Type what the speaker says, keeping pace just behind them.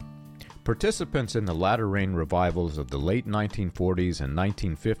Participants in the latter-rain revivals of the late 1940s and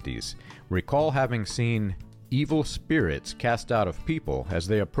 1950s recall having seen evil spirits cast out of people as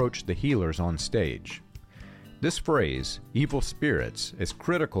they approached the healers on stage. This phrase, evil spirits, is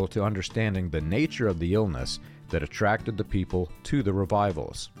critical to understanding the nature of the illness that attracted the people to the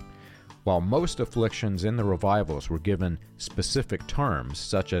revivals. While most afflictions in the revivals were given specific terms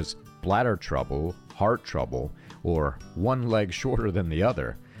such as bladder trouble, heart trouble, or one leg shorter than the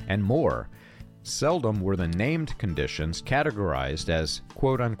other, and more, seldom were the named conditions categorized as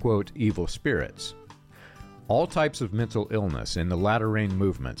quote-unquote evil spirits. All types of mental illness in the latter-rain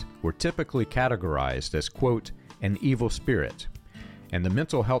movement were typically categorized as quote, an evil spirit, and the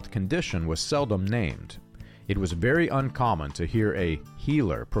mental health condition was seldom named. It was very uncommon to hear a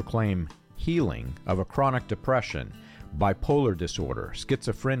healer proclaim healing of a chronic depression, bipolar disorder,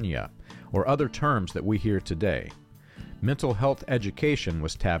 schizophrenia, or other terms that we hear today. Mental health education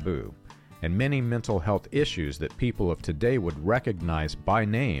was taboo, and many mental health issues that people of today would recognize by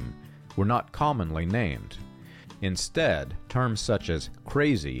name were not commonly named. Instead, terms such as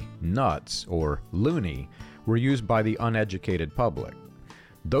crazy, nuts, or loony were used by the uneducated public.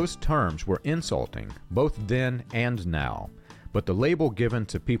 Those terms were insulting, both then and now, but the label given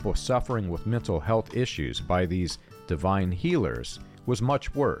to people suffering with mental health issues by these divine healers was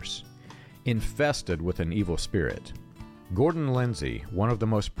much worse, infested with an evil spirit. Gordon Lindsay, one of the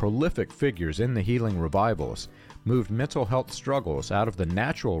most prolific figures in the healing revivals, moved mental health struggles out of the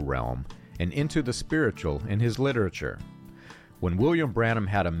natural realm and into the spiritual in his literature. When William Branham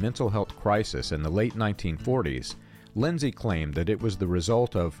had a mental health crisis in the late 1940s, Lindsay claimed that it was the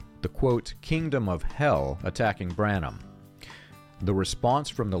result of the quote, kingdom of hell attacking Branham. The response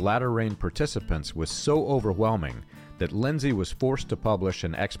from the latter-rain participants was so overwhelming that Lindsay was forced to publish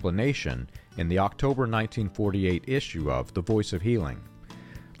an explanation in the October 1948 issue of The Voice of Healing.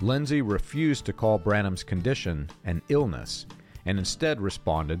 Lindsay refused to call Branham's condition an illness, and instead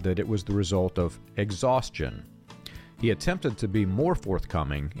responded that it was the result of exhaustion. He attempted to be more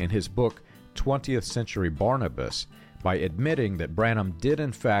forthcoming in his book 20th Century Barnabas by admitting that Branham did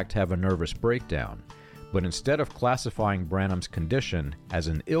in fact have a nervous breakdown, but instead of classifying Branham's condition as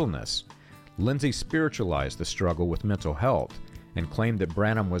an illness, Lindsay spiritualized the struggle with mental health and claimed that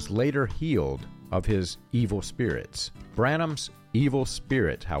Branham was later healed of his evil spirits. Branham's evil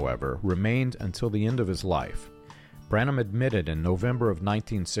spirit, however, remained until the end of his life. Branham admitted in November of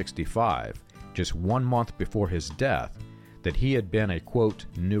 1965, just 1 month before his death, that he had been a, quote,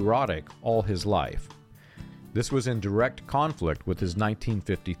 neurotic all his life. This was in direct conflict with his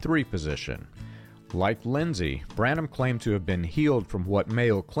 1953 position. Like Lindsay, Branham claimed to have been healed from what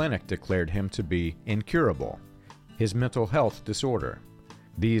Mayo Clinic declared him to be incurable, his mental health disorder.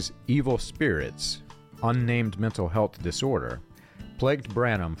 These evil spirits, unnamed mental health disorder, plagued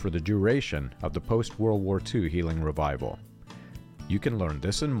Branham for the duration of the post-World War II healing revival. You can learn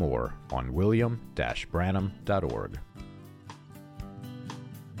this and more on william-branham.org.